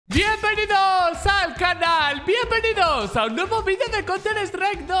Bienvenidos a un nuevo vídeo de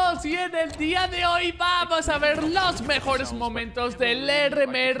Counter-Strike 2. Y en el día de hoy vamos a ver los mejores momentos del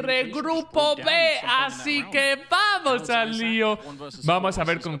RMR Grupo B. Así que vamos al lío. Vamos a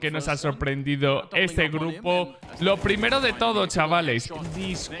ver con qué nos ha sorprendido este grupo. Lo primero de todo, chavales,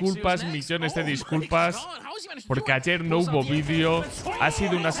 disculpas, millones de disculpas, porque ayer no hubo vídeo. Ha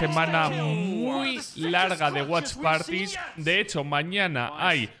sido una semana muy larga de watch parties. De hecho, mañana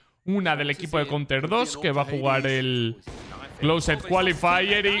hay una del equipo de Counter 2 que va a jugar el Closed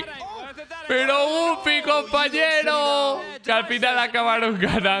Qualifier y... ¡Pero Upi, compañero! Que al final acabaron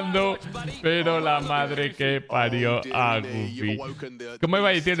ganando. Pero la madre que parió a Goofy. Como iba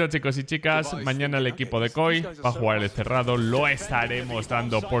diciendo, chicos y chicas, mañana el equipo de Koi va a jugar el cerrado. Lo estaremos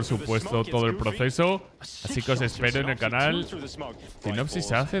dando, por supuesto, todo el proceso. Así que os espero en el canal. Sinopsis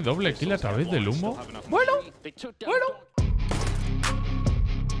se hace doble kill a través del humo. Bueno.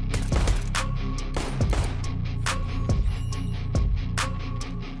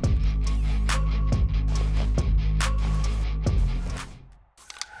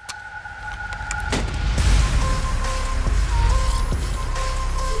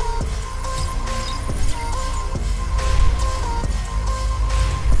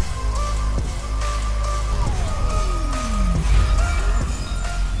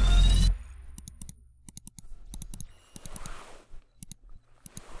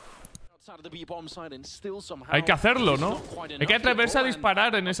 Hay que hacerlo, ¿no? Hay que atreverse a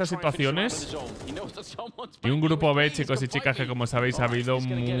disparar en esas situaciones. Y un grupo B, chicos y chicas, que como sabéis ha habido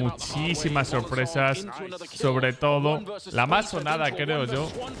muchísimas sorpresas. Sobre todo, la más sonada, creo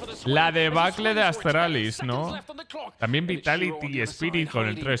yo, la debacle de Astralis, ¿no? También Vitality y Spirit con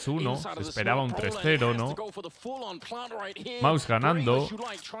el 3-1. Se esperaba un 3-0, ¿no? Mouse ganando.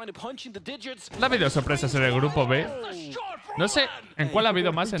 ¿Ha habido sorpresas en el grupo B? No sé en cuál ha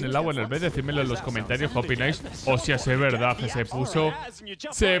habido más, en el A o en el B. Decídmelo en los comentarios qué opináis. O si es verdad que se puso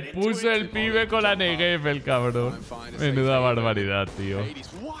el pibe con la Negev, el cabrón. Menuda barbaridad, tío.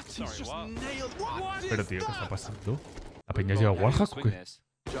 Pero, tío, ¿qué está pasando? ¿La peña lleva Warhack o qué?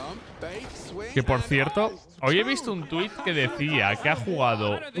 Que, por cierto, hoy he visto un tweet que decía que ha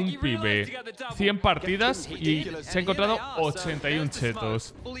jugado un pibe 100 partidas y se ha encontrado 81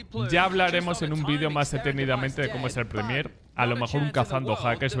 chetos. Ya hablaremos en un vídeo más detenidamente de cómo es el Premier. A lo mejor un cazando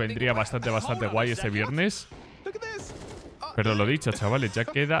hackers vendría bastante guay este viernes. Pero lo dicho, chavales, ya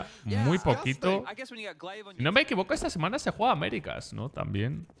queda muy poquito. Si no me equivoco, esta semana se juega Américas, ¿no?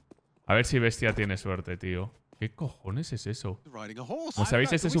 También. A ver si Bestia tiene suerte, tío. ¿Qué cojones es eso? Como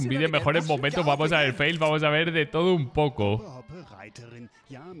sabéis, este es un vídeo de mejores momentos. Vamos a ver fail, vamos a ver de todo un poco.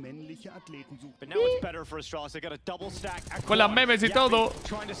 Con las memes y todo.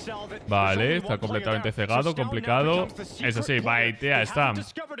 Vale, está completamente cegado, complicado. Eso sí, baitea Stam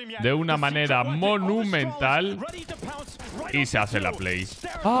de una manera monumental. Y se hace la play.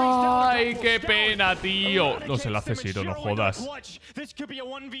 ¡Ay, qué pena, tío! No se la hace Siro, no jodas.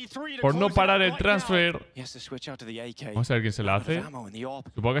 Por no parar el transfer. Vamos a ver quién se la hace.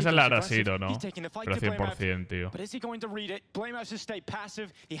 Supongo que se la hará Siro, ¿no? Pero 100%, tío.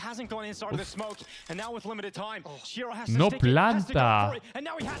 No planta.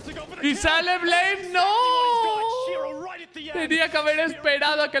 ¡Y sale Blame! ¡No! Tenía que haber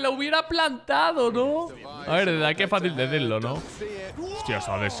esperado a que lo hubiera plantado, ¿no? A ver, desde aquí es fácil decirlo, ¿no? Hostia,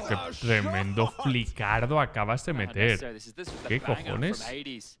 ¿sabes qué tremendo flicardo acabas de meter? ¿Qué cojones?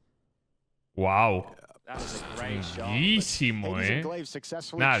 ¡Wow! Buenísimo, ¿eh?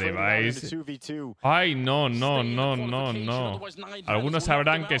 Nada, vais. Ay, no. Algunos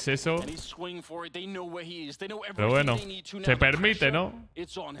sabrán qué es eso. Pero bueno, se permite, ¿no?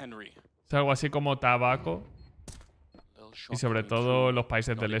 Es algo así como tabaco. Y sobre todo en los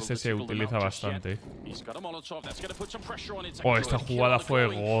países del este se utiliza bastante. Oh, esta jugada fue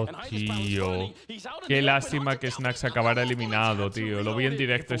God, tío. Qué lástima que Snax acabara eliminado, tío. Lo vi en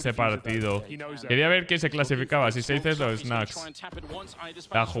directo ese partido. Quería ver quién se clasificaba. Si se dice eso, Snax.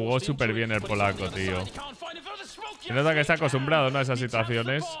 La jugó súper bien el polaco, tío. Se nota que está acostumbrado, ¿no? A esas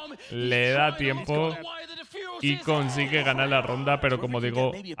situaciones. Le da tiempo y consigue ganar la ronda, pero como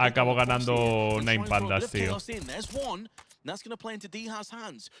digo, acabó ganando Nine Pandas, tío.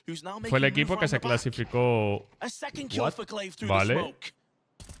 Fue el equipo que se clasificó. What? Vale.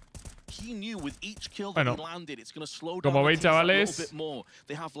 Bueno, como veis, chavales,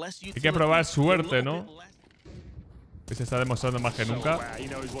 hay que probar suerte, ¿no? Que se está demostrando más que nunca.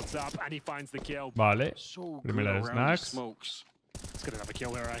 Vale. Primera de Snacks.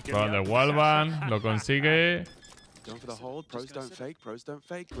 Con el wallbang. Lo consigue. Pros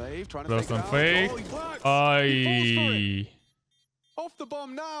don't fake. Ay.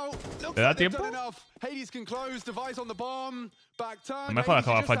 ¿Le da tiempo? No me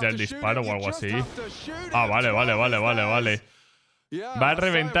dejaba fallar el disparo o algo así. Ah, vale. Va a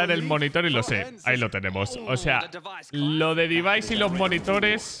reventar el monitor y lo sé. Ahí lo tenemos. O sea, lo de device y los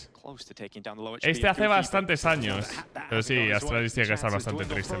monitores... hace bastantes años. Pero sí, Astralis tiene que estar bastante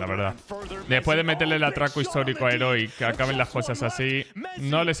triste, la verdad. Después de meterle el atraco histórico a Hero y que acaben las cosas así,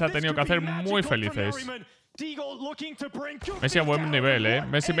 no les ha tenido que hacer muy felices. Messi a buen nivel, ¿eh?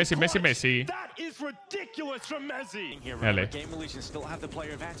 Messi. Dale.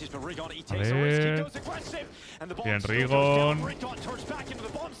 A ver. Bien, Rigon.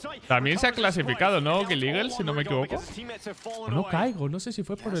 También se ha clasificado, ¿no? Gilligel, si no me equivoco. O no caigo, no sé si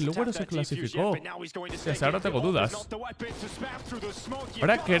fue por el lugar o se clasificó. Hasta ahora tengo dudas.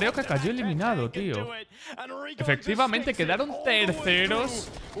 Ahora creo que cayó eliminado, tío. Efectivamente, quedaron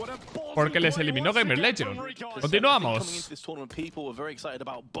terceros porque les eliminó Gamer Legion. Continuamos.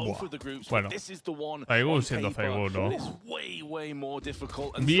 Bueno, Zaigu siendo Zaigu, ¿no?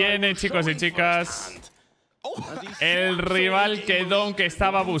 Viene, chicos y chicas, el rival que Don que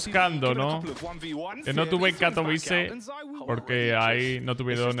estaba buscando, ¿no? Que no tuve en Katowice porque ahí no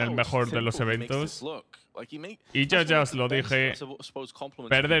tuvieron el mejor de los eventos. Y yo ya os lo dije,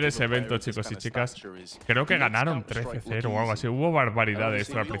 perder ese evento, chicos y chicas. Creo que ganaron 13-0 o algo así. Hubo barbaridades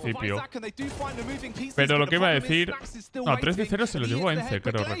al principio. Pero lo que iba a decir... No, 13-0 se lo llevó Ence,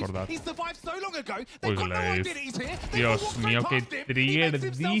 creo recordar. Uy, Dios mío, qué trigger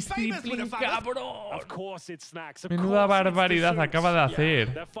discipline, cabrón. Menuda barbaridad acaba de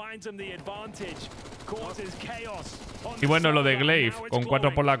hacer. Y bueno, lo de Glaive, con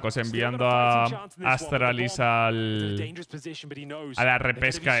 4 polacos enviando a Astralis a la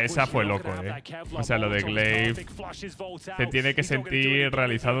repesca esa fue loco, ¿eh? O sea, lo de Glaive se tiene que sentir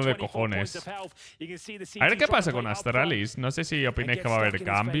realizado de cojones. A ver qué pasa con Astralis. No sé si opináis que va a haber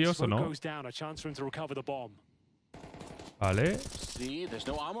cambios o no. Vale.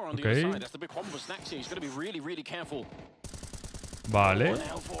 Ok. Vale.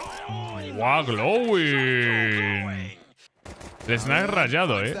 ¡Wow, glowing! El snack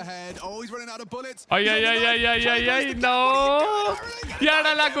rayado, ¿eh? ¡Ay, no! ¡Y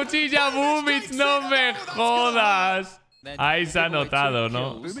ahora la cuchilla Bubich! ¡No me jodas! Ahí se ha notado,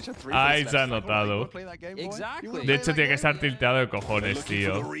 ¿no? Ahí se ha notado. De hecho, tiene que estar tilteado de cojones,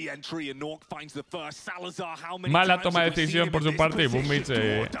 tío. Mala toma de decisión por su parte y Bumich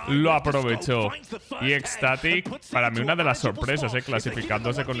lo aprovechó. Y Ecstatic, para mí una de las sorpresas,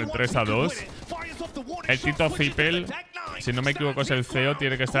 clasificándose con el 3-2. El Tito Zippel, si no me equivoco es el CEO,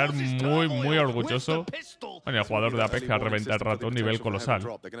 tiene que estar muy orgulloso. Bueno, el jugador de Apex que ha reventado el ratón nivel colosal.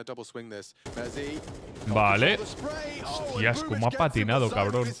 Vale. Hostias, cómo ha patinado,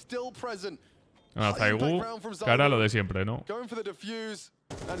 cabrón. Bueno, Zaigu, cara lo de siempre, ¿no?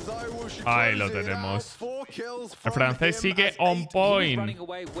 Ahí lo tenemos. El francés sigue on point.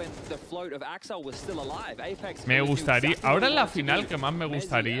 Me gustaría... Ahora en la final que más me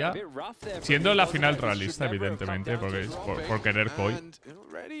gustaría, siendo la final realista, evidentemente, porque es por querer Koi,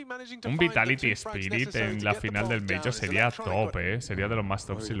 un Vitality Spirit en la final del Major sería top, ¿eh? Sería de los más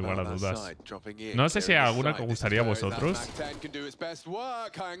top sin lugar a dudas. No sé si hay alguna que os gustaría a vosotros.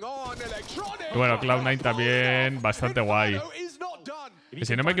 Y bueno, Cloud9 también, bastante guay. Que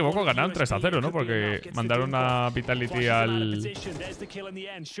si no me equivoco ganaron 3-0, ¿no? Porque mandaron a Vitality al... Si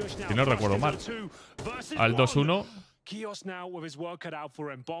no recuerdo mal. Al 2-1.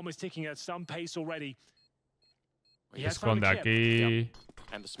 Se esconde aquí.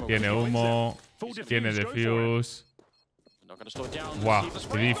 Tiene humo. Tiene defuse. Guau,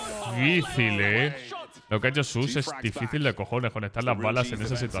 qué difícil, ¿eh? Lo que ha hecho Sus es difícil de cojones conectar las balas en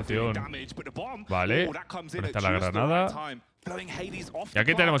esa situación. Vale. Conectar la granada. Y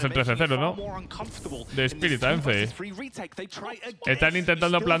aquí tenemos el 13-0, ¿no? De Spirit a Ence. Están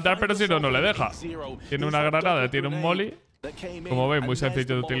intentando plantar, pero si no, no le deja. Tiene una granada, tiene un molly. Como veis, muy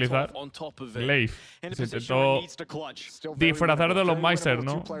sencillo de utilizar. Glaive se intentó disfrazar de los Meister,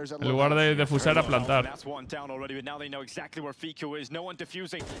 ¿no? En lugar de defusar a plantar.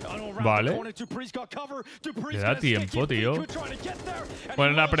 Vale. Le da tiempo, tío.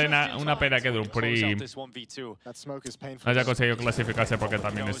 Bueno, una pena que Dupri no haya conseguido clasificarse porque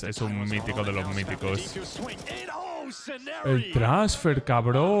también es un mítico de los míticos. El transfer,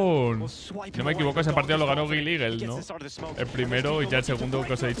 cabrón. Si no me equivoco, ese partido lo ganó Gilligel, ¿no? El primero y ya el segundo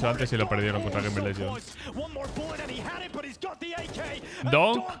que os he dicho antes y lo perdieron contra Gamer Legion.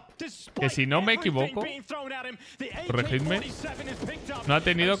 Donk que si no me equivoco, corregidme, no ha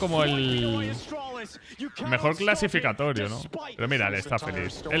tenido como el mejor clasificatorio, ¿no? Pero mira, él está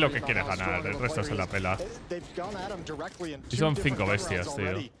feliz. Es lo que quiere ganar, el resto se la pela. Y son 5 bestias,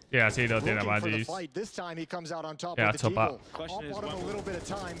 tío. Que así no tiene Magis. Que ha chopado.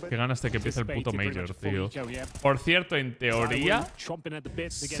 Qué ganas de que empiece el puto Major, tío. Por cierto, en teoría,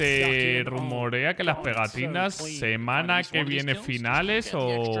 se rumorea que las pegatinas semana que viene finales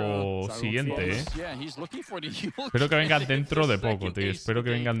o siguiente, ¿eh? Espero que vengan dentro de poco, tío. Espero que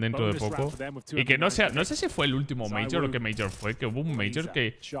vengan dentro de poco. Y que no sea... No sé si fue el último Major o qué Major fue. Que hubo un Major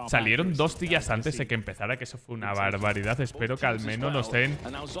que salieron 2 días antes de que empezara. Que eso fue una barbaridad. Espero que al menos nos den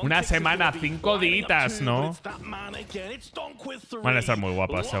una semana, 5 días, ¿no? Van a estar muy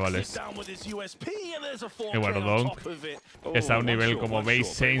guapas, chavales. Y bueno, Donk está a un nivel, como veis,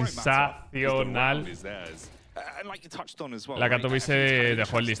 sensacional. La Katowice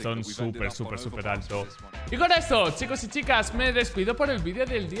dejó el listón súper alto. Y con esto, chicos y chicas, me despido por el vídeo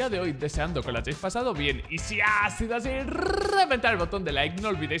del día de hoy, deseando que lo hayáis pasado bien. Y si ha sido así, reventar el botón de like, no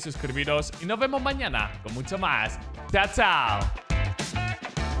olvidéis suscribiros. Y nos vemos mañana con mucho más. ¡Chao, chao!